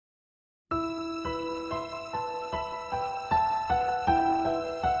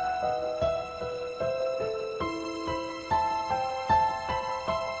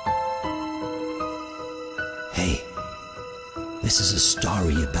This is a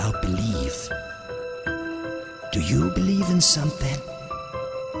story about belief. Do you believe in something?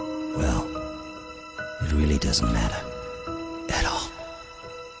 Well, it really doesn't matter at all.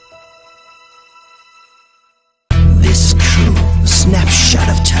 This is true, a snapshot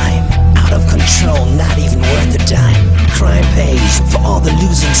of time. Out of control, not even worth a dime. Crime pays for all the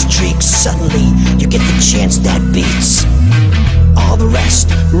losing streaks. Suddenly, you get the chance that beats all the rest.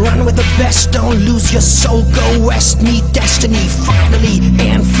 Run with the best, don't lose your soul. Go west, meet destiny, finally,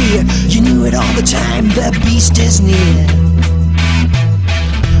 and fear. You knew it all the time, the beast is near.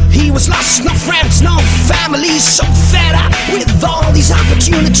 He was lost, no friends, no family, so fed up with all these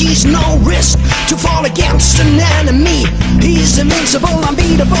opportunities. No risk to fall against an enemy. He's invincible,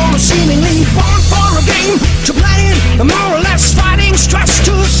 unbeatable, seemingly born for a game to play in, more or less fighting stress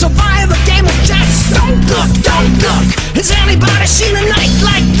to survive a game of chess. Don't look, has anybody seen a night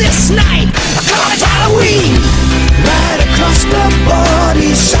like this night? I call it Halloween. Right across the board,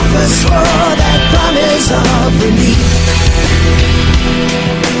 he suffers for that promise of relief.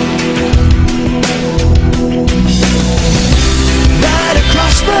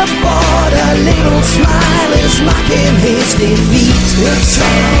 Across the board, a little smile is mocking his defeat. It's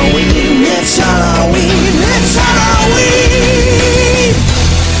Halloween, it's Halloween, it's Halloween.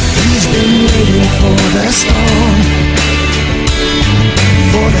 He's been waiting for the storm,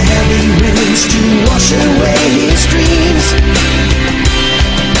 for the heavy winds to wash away his dreams.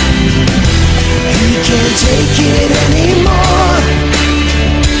 He can't take it anymore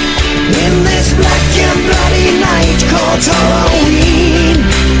in this black and bloody night called Halloween.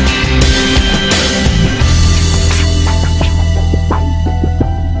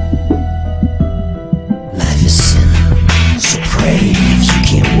 Life is sin, so pray if you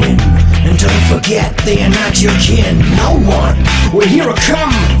can't win. And don't forget, they are not your kin. No one will hear a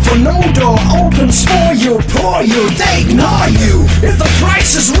come, for no door opens for you. Poor you, they ignore you. If the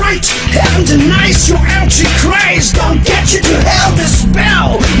price is right, heaven denies your empty craze. Don't get you to hell, this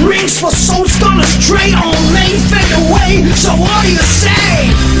bell rings for souls gonna stray on may fade away. So what do you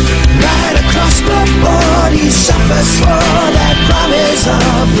say? Right across the board, he suffers for that promise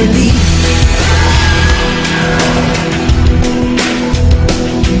of relief.